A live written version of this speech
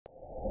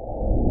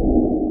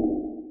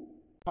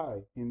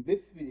Hi, in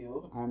this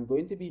video, I'm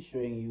going to be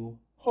showing you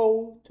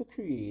how to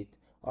create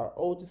or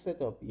how to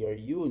set up your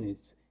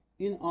units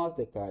in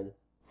AutoCAD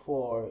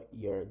for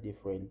your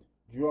different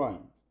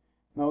drawings.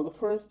 Now, the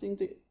first thing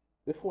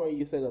before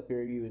you set up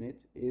your unit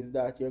is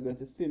that you're going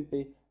to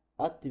simply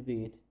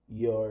activate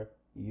your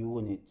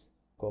unit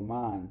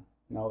command.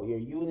 Now, your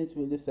units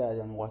will decide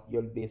on what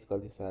you're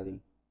basically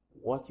deciding.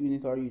 What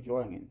unit are you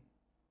drawing in?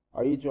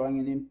 Are you drawing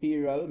in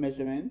imperial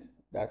measurement,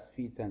 that's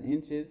feet and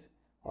inches,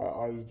 or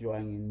are you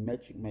drawing in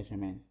metric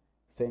measurement,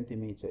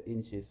 centimeter,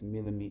 inches,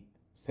 millimeter,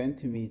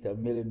 centimeter,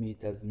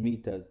 millimeters,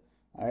 meters?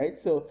 All right,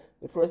 so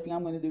the first thing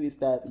I'm going to do is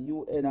type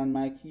UN on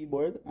my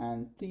keyboard,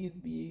 and please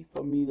be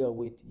familiar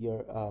with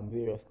your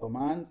various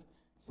commands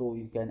so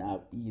you can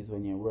have ease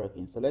when you're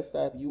working. So let's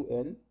type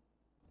UN,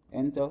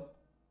 enter.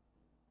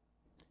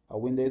 A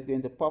window is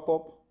going to pop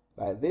up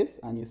like this,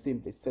 and you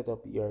simply set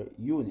up your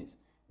units.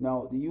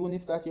 Now, the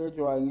units that you're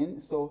drawing in,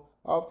 so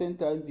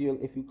oftentimes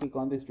if you click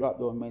on this drop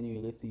down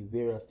menu, you'll see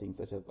various things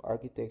such as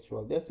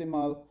architectural,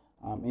 decimal,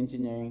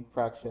 engineering,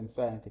 fraction,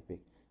 scientific.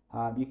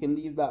 You can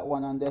leave that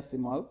one on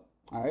decimal.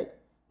 All right.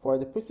 For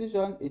the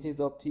precision, it is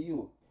up to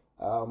you.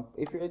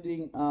 If you're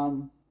doing,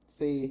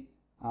 say,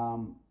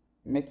 um,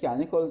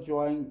 mechanical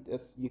drawing,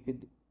 you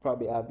could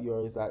probably have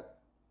yours at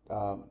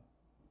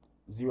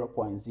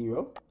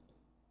 0.0.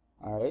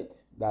 All right,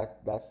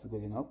 that's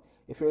good enough.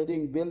 If you're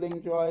doing building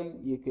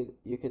drawing, you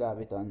could have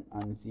it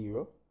on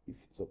 0. If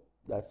it's up,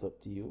 that's up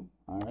to you.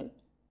 All right,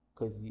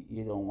 because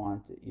you don't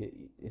want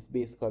it's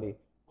basically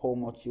how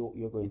much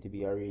you're going to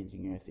be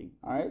arranging your thing.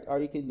 All right,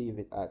 or you can leave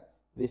it at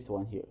this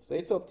one here. So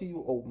it's up to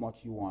you how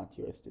much you want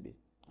yours to be.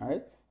 All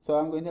right, so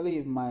I'm going to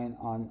leave mine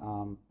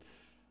on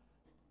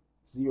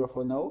 0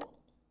 for now,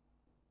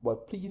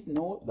 but please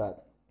note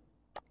that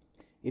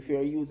if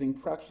you're using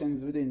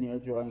fractions within your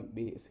drawing,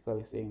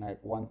 basically saying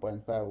like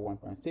 1.5 or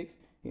 1.6,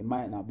 it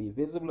might not be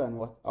visible, and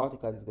what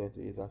AutoCAD is going to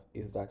do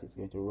is that it's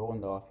going to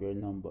round off your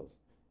numbers.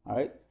 All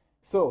right.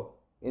 So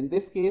in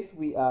this case,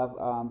 we have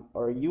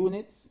our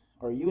units.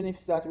 Our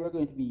units that we're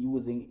going to be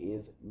using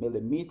is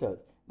millimeters.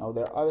 Now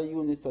there are other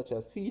units such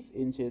as feet,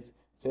 inches,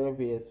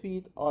 surveyors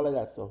feet, all of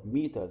that stuff,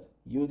 meters.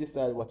 You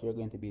decide what you're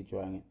going to be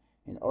drawing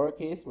in. In our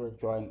case, we're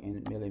drawing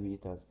in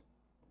millimeters.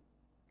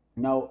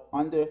 Now,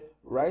 on the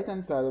right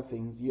hand side of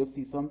things, you'll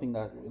see something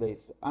that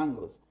relates to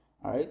angles.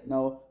 All right.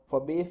 Now,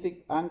 for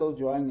basic angle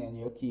drawing, then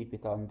you'll keep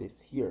it on this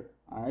here.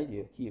 All right.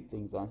 You'll keep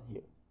things on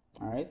here.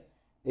 All right.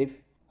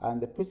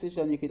 And the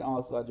precision, you can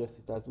also adjust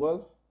it as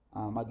well.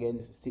 Again,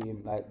 it's the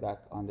same like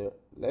that on the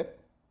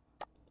left.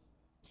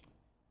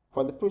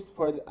 For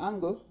the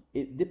angle,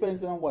 it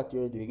depends on what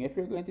you're doing. If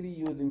you're going to be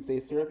using,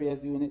 say,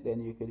 surveyors unit,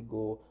 then you could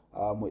go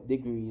with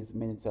degrees,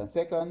 minutes, and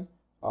second,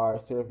 or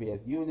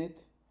surveyors unit.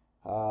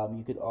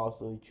 You could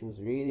also choose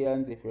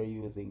radians if you're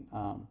using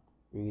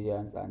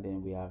radians, and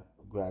then we have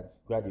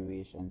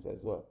graduations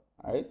as well.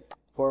 All right.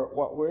 For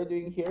what we're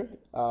doing here,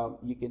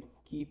 you can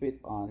keep it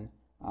on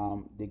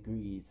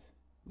degrees,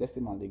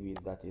 decimal degrees.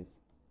 That is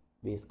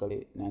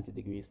basically 90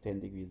 degrees, 10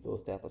 degrees,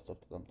 those type of stuff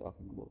that I'm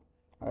talking about.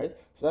 All right.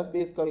 So that's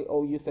basically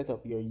how you set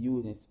up your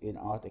units in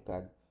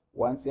AutoCAD.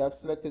 Once you have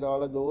selected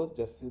all of those,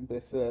 just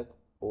simply select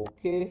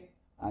OK,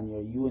 and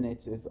your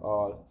unit is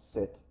all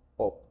set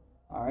up.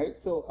 All right,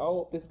 so I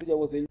hope this video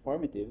was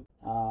informative.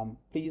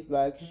 Please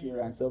like,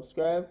 share, and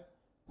subscribe,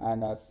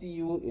 and I'll see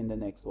you in the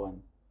next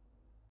one.